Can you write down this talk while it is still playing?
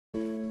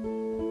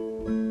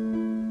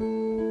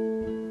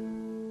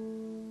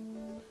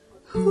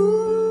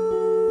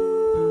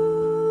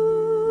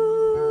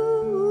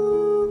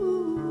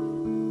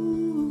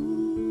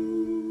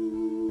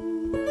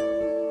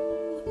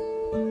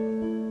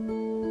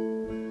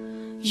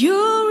You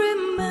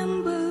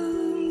remember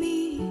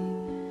me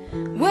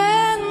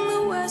when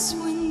the west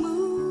wind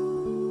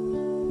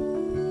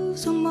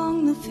moves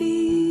among the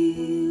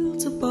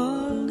fields of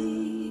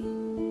barley.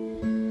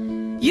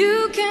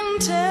 You can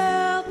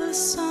tell the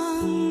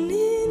sun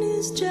in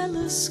his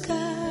jealous sky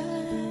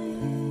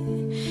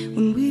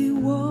when we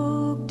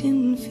walked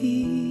in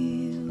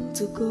fields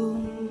of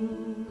gold.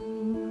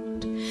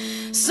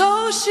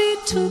 So she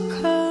took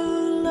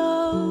her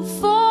love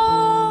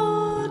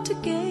for to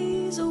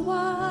gaze a while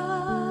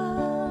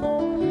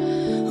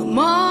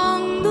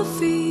among the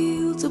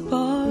fields of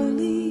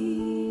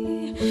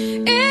barley.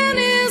 In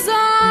his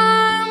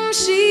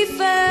arms she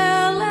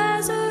fell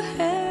as her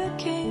hair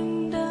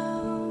came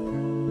down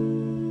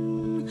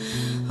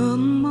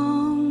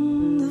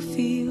among the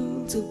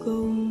fields of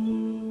gold.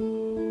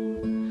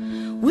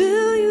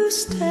 Will you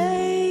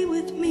stay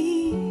with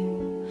me?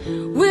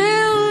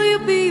 Will you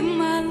be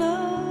my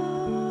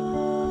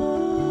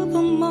love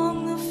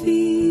among the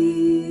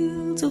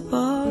fields of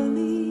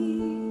barley?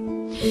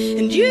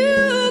 And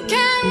you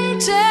can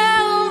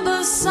tell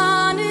the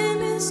sun in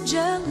his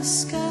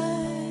jealous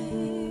sky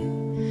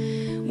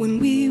when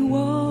we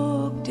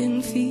walked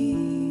in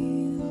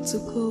fields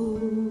of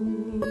gold.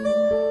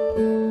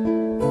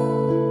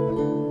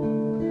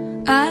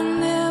 I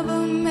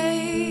never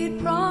made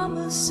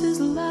promises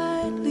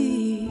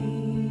lightly,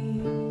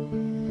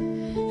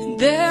 and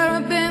there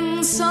have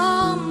been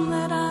some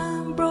that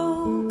I've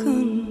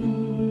broken,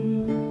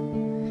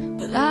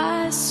 but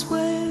I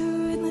swear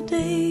in the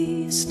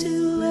days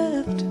still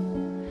left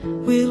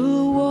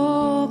we'll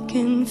walk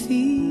in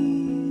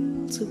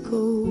fields of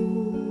gold.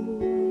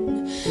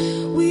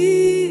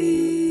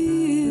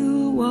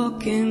 We'll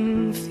walk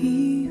in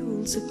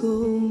fields of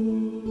gold.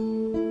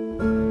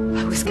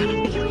 I was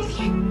gonna be with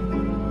you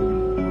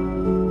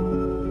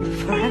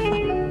forever.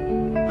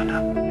 I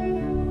know.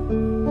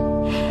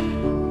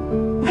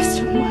 Rest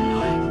of my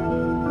life,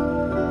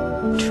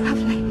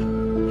 traveling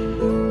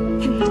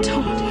in the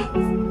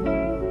TARDIS.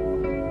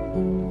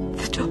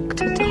 The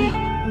Doctor, Donna.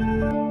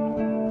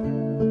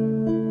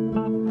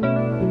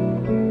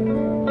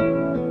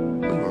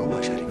 We were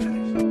always heading for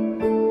this.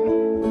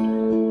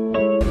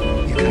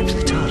 You came to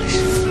the TARDIS,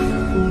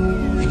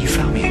 and you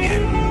found me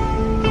again.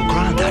 Your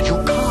granddad,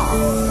 your car.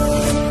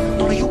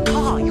 Donna, your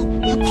car. You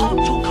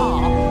parked your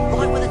car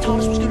right where the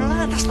TARDIS was going to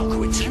land. That's not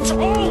coincidence at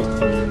all.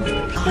 We've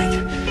been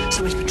blind.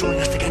 Something's been drawing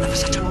us together for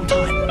such a long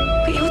time.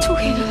 But you're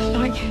talking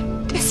like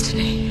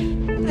destiny.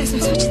 There's no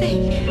such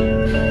thing.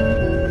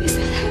 Is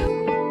there?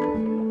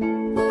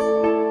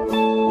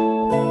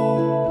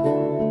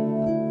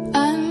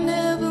 I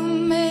never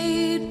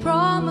made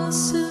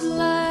promises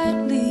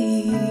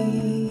lightly,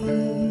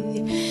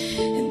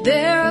 and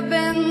there have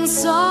been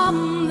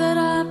some that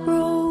I've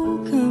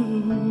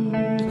broken,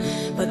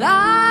 but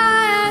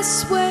I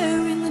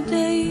swear in the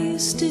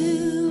days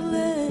still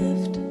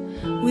left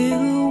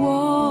we'll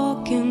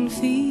walk in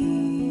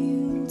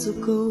fields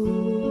of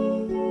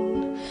gold.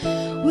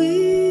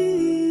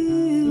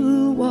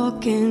 We'll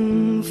walk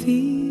in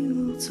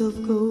fields of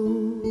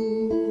gold.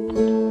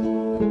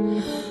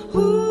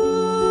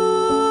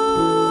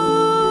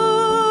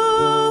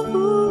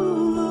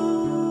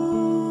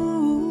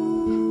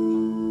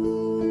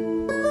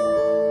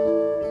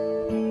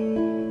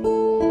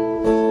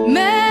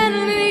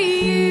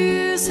 Many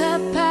years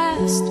have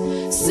passed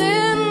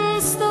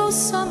since those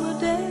summer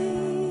days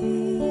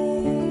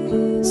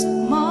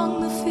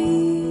among the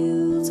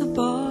fields of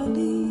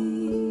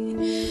barley.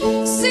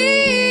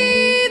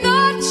 See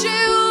the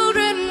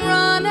children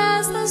run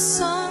as the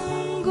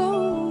sun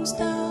goes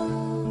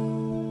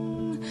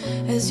down,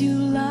 as you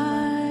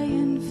lie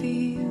in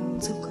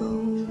fields of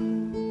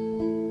gold.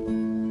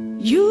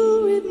 You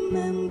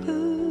remember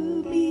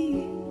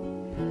me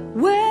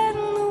when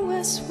the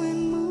west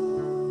wind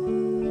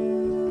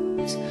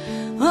moves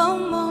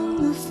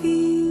among the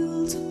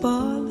fields of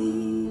barley.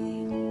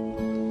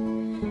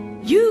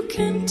 You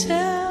can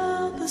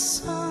tell the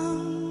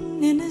sun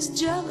in his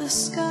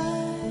jealous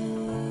sky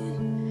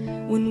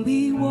when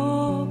we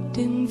walked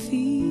in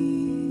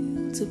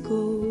fields of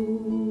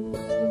gold.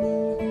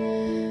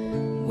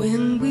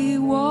 When we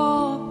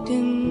walked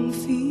in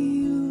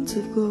fields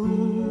of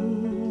gold.